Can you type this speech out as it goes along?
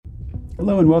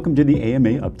Hello and welcome to the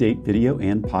AMA Update video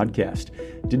and podcast.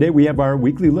 Today we have our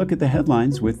weekly look at the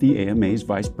headlines with the AMA's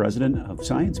Vice President of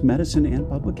Science, Medicine, and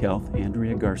Public Health,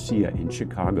 Andrea Garcia in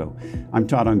Chicago. I'm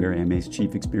Todd Unger, AMA's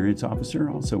Chief Experience Officer,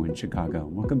 also in Chicago.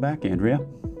 Welcome back, Andrea.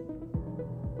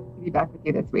 To be back with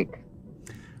you this week.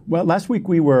 Well, last week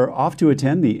we were off to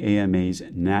attend the AMA's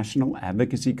National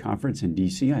Advocacy Conference in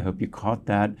D.C. I hope you caught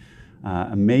that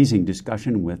amazing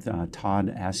discussion with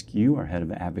Todd Askew, our head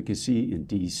of advocacy in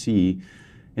D.C.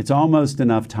 It's almost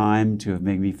enough time to have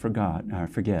made me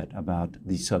forget about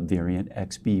the subvariant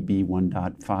XBB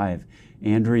 1.5.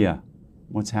 Andrea,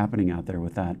 what's happening out there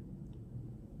with that?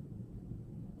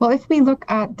 Well, if we look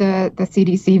at the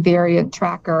CDC variant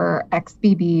tracker,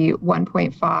 XBB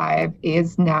 1.5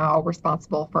 is now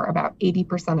responsible for about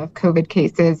 80% of COVID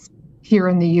cases here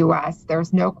in the U.S.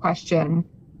 There's no question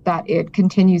that it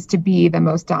continues to be the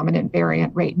most dominant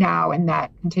variant right now, and that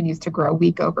continues to grow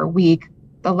week over week.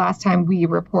 The last time we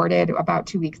reported about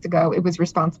 2 weeks ago, it was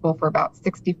responsible for about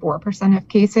 64% of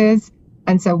cases.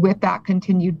 And so with that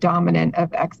continued dominant of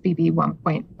XBB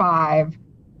 1.5,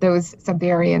 those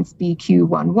subvariants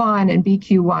BQ.1.1 and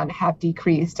BQ.1 have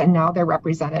decreased, and now they're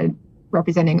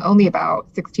representing only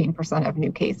about 16% of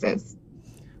new cases.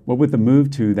 Well, with the move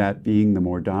to that being the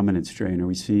more dominant strain, are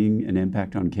we seeing an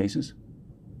impact on cases?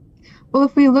 Well,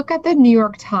 if we look at the New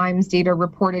York Times data,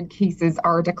 reported cases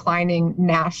are declining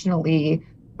nationally,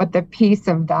 but the pace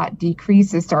of that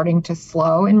decrease is starting to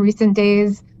slow in recent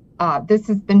days. This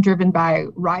has been driven by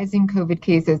rising COVID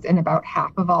cases in about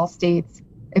half of all states.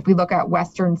 If we look at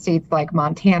Western states like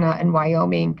Montana and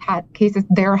Wyoming, cases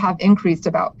there have increased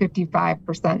about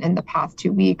 55% in the past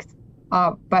 2 weeks.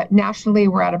 But nationally,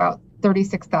 we're at about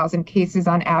 36,000 cases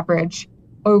on average.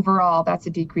 Overall, that's a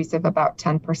decrease of about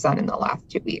 10% in the last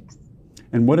 2 weeks.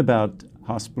 And what about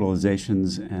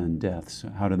hospitalizations and deaths?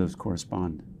 How do those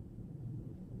correspond?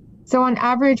 So on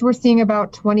average, we're seeing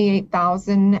about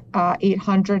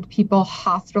 28,800 people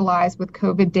hospitalized with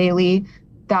COVID daily.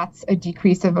 That's a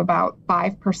decrease of about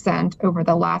 5% over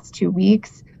the last 2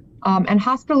 weeks. And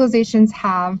hospitalizations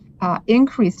have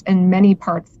increased in many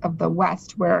parts of the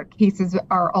West, where cases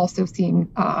are also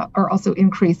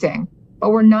increasing.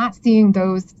 But we're not seeing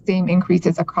those same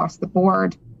increases across the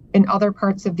board. In other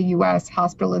parts of the U.S.,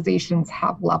 hospitalizations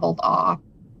have leveled off.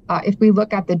 If we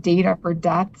look at the data for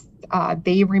deaths,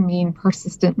 they remain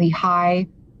persistently high.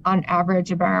 On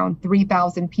average, around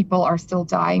 3,000 people are still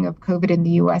dying of COVID in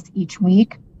the U.S. each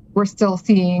week. We're still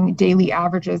seeing daily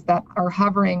averages that are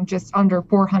hovering just under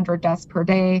 400 deaths per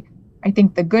day. I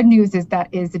think the good news is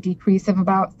that is a decrease of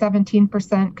about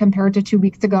 17% compared to 2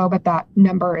 weeks ago, but that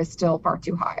number is still far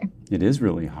too high. It is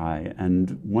really high.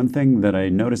 And one thing that I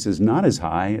notice is not as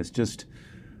high is just,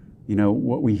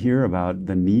 what we hear about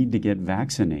the need to get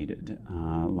vaccinated.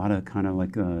 A lot of kind of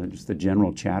like just the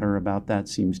general chatter about that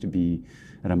seems to be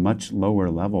at a much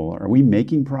lower level. Are we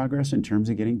making progress in terms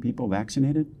of getting people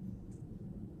vaccinated?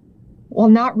 Well,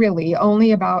 not really.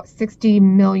 Only about 60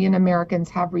 million Americans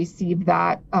have received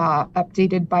that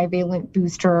updated bivalent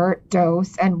booster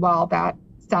dose. And while that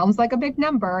sounds like a big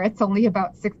number, it's only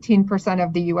about 16%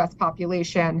 of the U.S.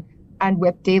 population. And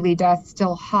with daily deaths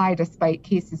still high despite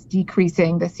cases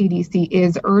decreasing, the CDC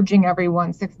is urging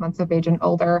everyone 6 months of age and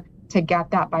older to get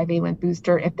that bivalent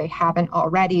booster if they haven't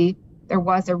already. There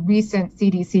was a recent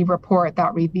CDC report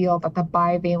that revealed that the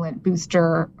bivalent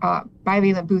booster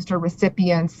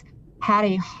recipients had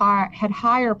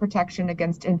higher protection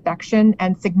against infection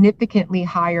and significantly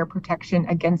higher protection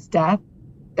against death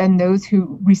than those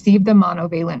who received the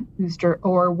monovalent booster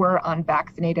or were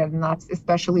unvaccinated. And that's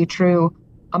especially true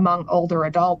among older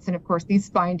adults. And of course, these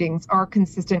findings are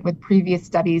consistent with previous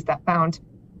studies that found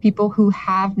people who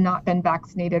have not been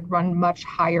vaccinated run much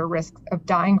higher risks of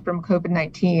dying from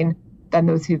COVID-19 than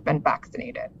those who've been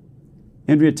vaccinated.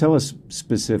 Andrea, tell us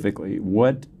specifically,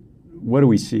 what are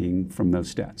we seeing from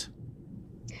those stats?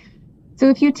 So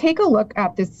if you take a look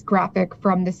at this graphic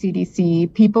from the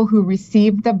CDC, people who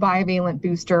received the bivalent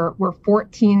booster were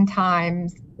 14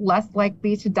 times less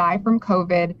likely to die from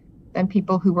COVID than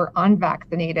people who were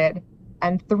unvaccinated,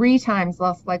 and 3 times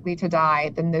less likely to die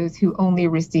than those who only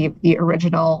received the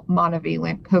original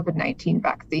monovalent COVID-19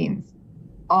 vaccines.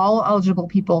 All eligible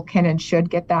people can and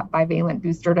should get that bivalent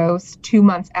booster dose 2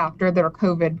 months after their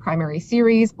COVID primary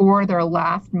series or their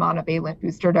last monovalent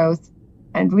booster dose.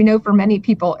 And we know for many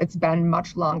people, it's been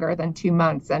much longer than 2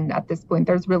 months. And at this point,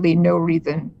 there's really no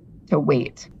reason to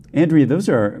wait. Andrea, those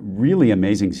are really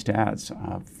amazing stats.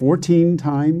 14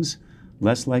 times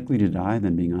less likely to die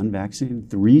than being unvaccinated,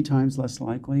 3 times less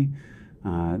likely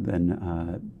than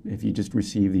if you just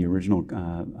receive the original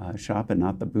shot but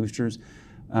not the boosters.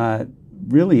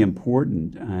 Really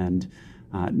important. And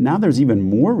Now there's even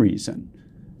more reason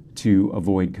to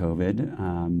avoid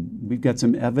COVID. We've got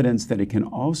some evidence that it can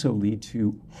also lead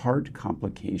to heart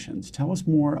complications. Tell us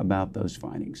more about those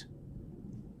findings.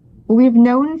 We've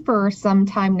known for some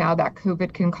time now that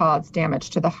COVID can cause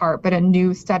damage to the heart, but a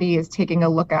new study is taking a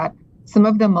look at some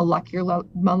of the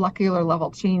molecular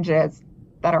level changes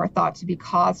that are thought to be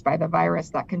caused by the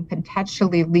virus that can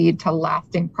potentially lead to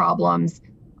lasting problems,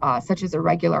 such as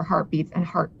irregular heartbeats and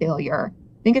heart failure.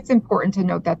 I think it's important to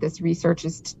note that this research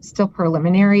is still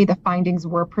preliminary. The findings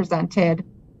were presented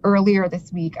earlier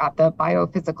this week at the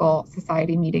Biophysical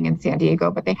Society meeting in San Diego,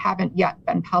 but they haven't yet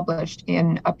been published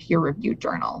in a peer-reviewed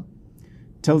journal.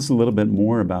 Tell us a little bit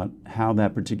more about how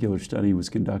that particular study was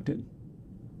conducted.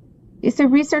 So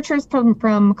researchers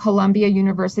from Columbia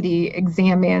University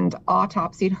examined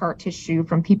autopsied heart tissue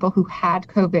from people who had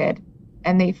COVID,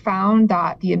 and they found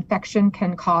that the infection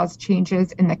can cause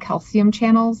changes in the calcium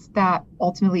channels that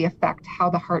ultimately affect how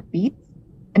the heart beats.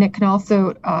 And it can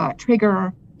also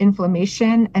trigger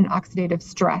inflammation and oxidative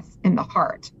stress in the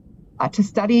heart. To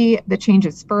study the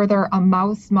changes further, a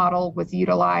mouse model was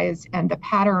utilized, and the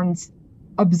patterns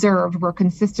observed were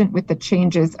consistent with the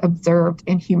changes observed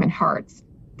in human hearts.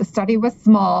 The study was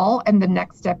small, and the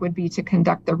next step would be to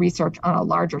conduct the research on a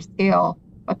larger scale.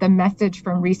 But the message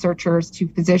from researchers to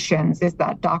physicians is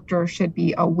that doctors should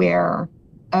be aware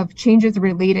of changes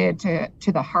related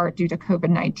to the heart due to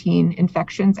COVID-19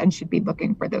 infections and should be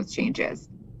looking for those changes.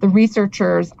 The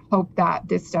researchers hope that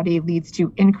this study leads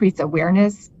to increased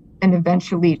awareness and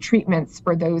eventually treatments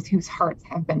for those whose hearts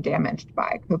have been damaged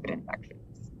by COVID infections.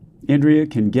 Andrea,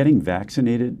 can getting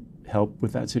vaccinated help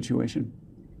with that situation?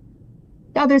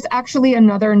 Now, there's actually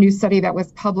another new study that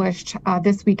was published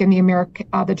this week in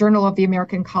the Journal of the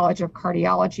American College of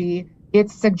Cardiology. It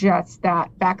suggests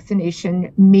that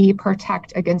vaccination may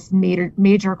protect against major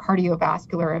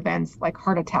cardiovascular events like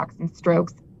heart attacks and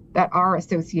strokes that are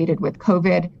associated with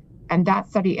COVID. And that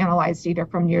study analyzed data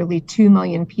from nearly 2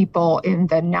 million people in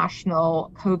the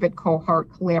National COVID Cohort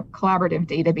Collaborative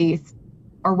Database.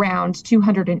 Around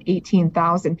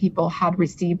 218,000 people had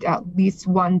received at least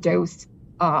one dose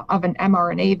of an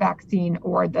mRNA vaccine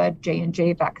or the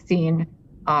J&J vaccine.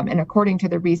 And according to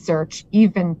the research,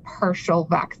 even partial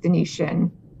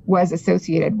vaccination was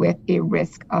associated with a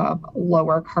risk of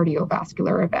lower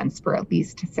cardiovascular events for at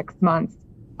least 6 months.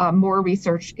 More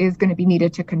research is going to be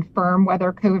needed to confirm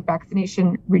whether COVID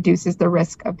vaccination reduces the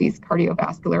risk of these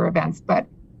cardiovascular events, but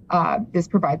this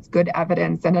provides good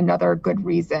evidence and another good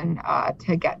reason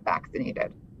to get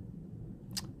vaccinated.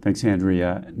 Thanks,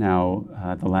 Andrea.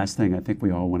 Now, the last thing I think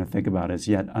we all want to think about is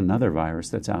yet another virus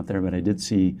that's out there, but I did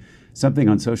see something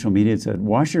on social media that said,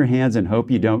 wash your hands and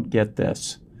hope you don't get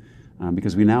this,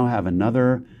 because we now have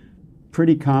another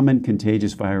pretty common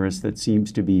contagious virus that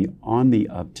seems to be on the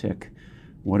uptick.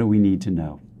 What do we need to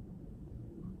know?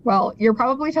 Well, you're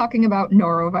probably talking about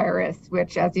norovirus,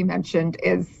 which, as you mentioned,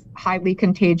 is highly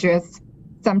contagious.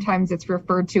 Sometimes it's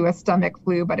referred to as stomach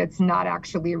flu, but it's not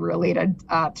actually related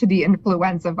to the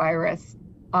influenza virus.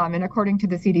 And according to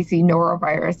the CDC,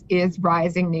 norovirus is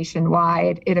rising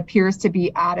nationwide. It appears to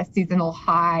be at a seasonal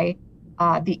high.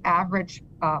 The average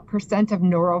percent of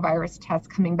norovirus tests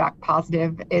coming back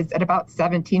positive is at about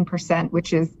 17%,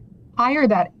 which is higher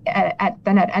than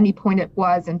at any point it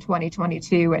was in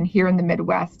 2022. And here in the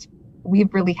Midwest,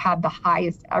 we've really had the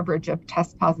highest average of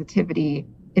test positivity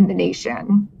in the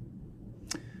nation.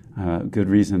 Good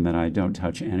reason that I don't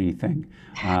touch anything.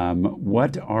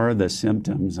 What are the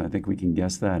symptoms? I think we can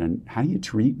guess that. And how do you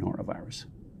treat norovirus?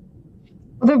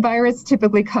 Well, the virus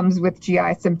typically comes with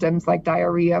GI symptoms like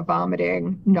diarrhea,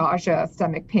 vomiting, nausea,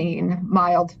 stomach pain,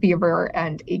 mild fever,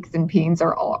 and aches and pains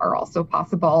are also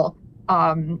possible.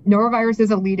 Norovirus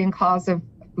is a leading cause of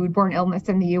foodborne illness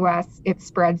in the U.S. It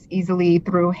spreads easily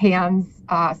through hands,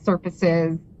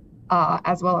 surfaces,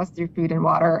 as well as through food and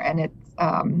water, and it's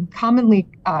commonly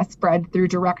spread through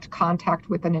direct contact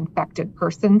with an infected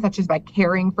person, such as by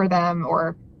caring for them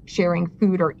or sharing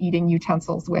food or eating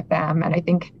utensils with them. And I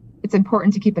think it's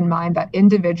important to keep in mind that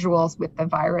individuals with the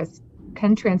virus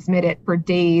can transmit it for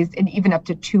days and even up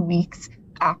to 2 weeks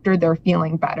after they're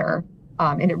feeling better.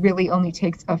 And it really only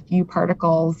takes a few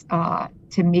particles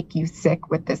to make you sick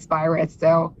with this virus.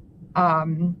 So,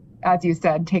 as you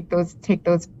said, take those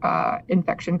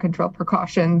infection control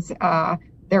precautions.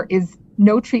 There is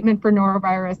no treatment for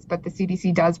norovirus, but the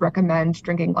CDC does recommend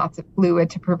drinking lots of fluid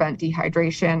to prevent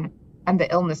dehydration, and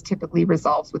the illness typically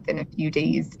resolves within a few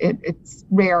days. It's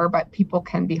rare, but people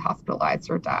can be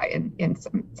hospitalized or die in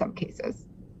some cases.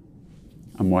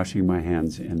 I'm washing my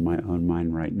hands in my own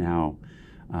mind right now.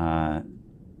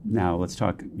 Now let's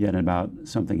talk yet about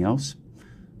something else.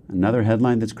 Another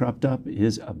headline that's cropped up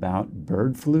is about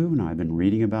bird flu. Now, I've been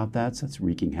reading about that, so it's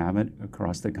wreaking havoc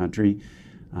across the country,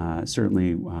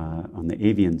 certainly on the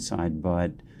avian side.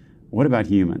 But what about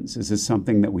humans? Is this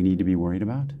something that we need to be worried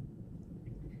about?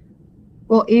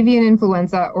 Well, avian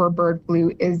influenza or bird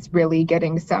flu is really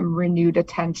getting some renewed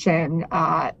attention.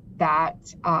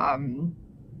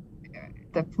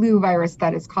 The flu virus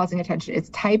that is causing attention is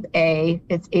type A,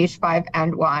 it's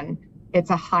H5N1. It's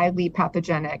a highly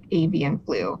pathogenic avian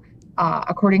flu.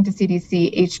 According to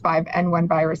CDC, H5N1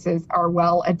 viruses are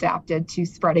well adapted to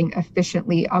spreading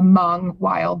efficiently among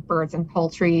wild birds and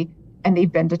poultry, and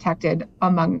they've been detected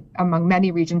among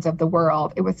many regions of the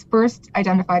world. It was first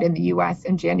identified in the U.S.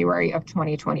 in January of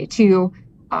 2022.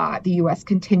 The U.S.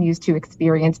 continues to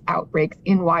experience outbreaks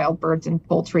in wild birds and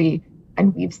poultry,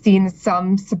 and we've seen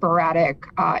some sporadic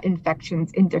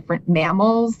infections in different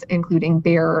mammals, including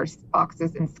bears,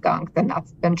 foxes, and skunks, and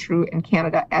that's been true in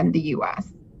Canada and the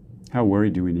U.S. How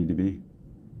worried do we need to be?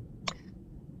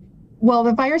 Well,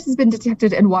 the virus has been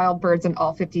detected in wild birds in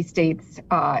all 50 states,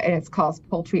 and it's caused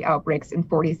poultry outbreaks in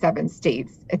 47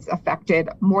 states. It's affected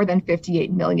more than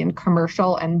 58 million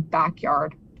commercial and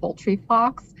backyard poultry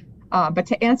flocks. But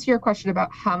to answer your question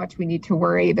about how much we need to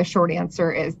worry, the short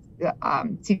answer is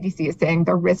CDC is saying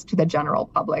the risk to the general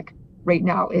public right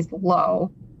now is low.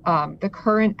 The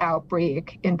current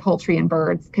outbreak in poultry and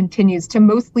birds continues to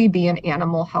mostly be an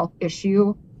animal health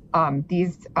issue.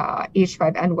 These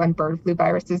H5N1 bird flu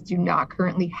viruses do not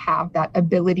currently have that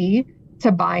ability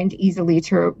to bind easily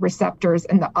to receptors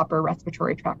in the upper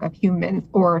respiratory tract of humans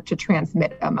or to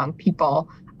transmit among people.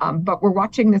 But we're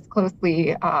watching this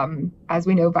closely. As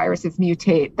we know, viruses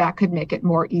mutate. That could make it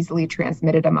more easily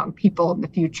transmitted among people in the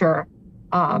future,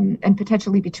 and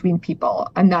potentially between people.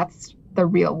 And that's the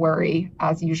real worry.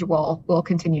 As usual, we'll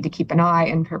continue to keep an eye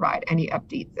and provide any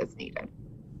updates as needed.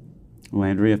 Well,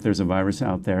 Andrea, if there's a virus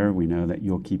out there, we know that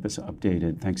you'll keep us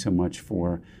updated. Thanks so much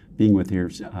for being with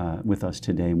us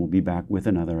today, and we'll be back with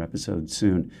another episode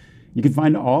soon. You can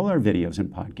find all our videos and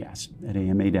podcasts at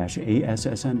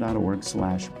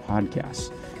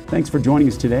ama-assn.org/podcasts. Thanks for joining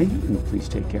us today, and please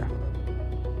take care.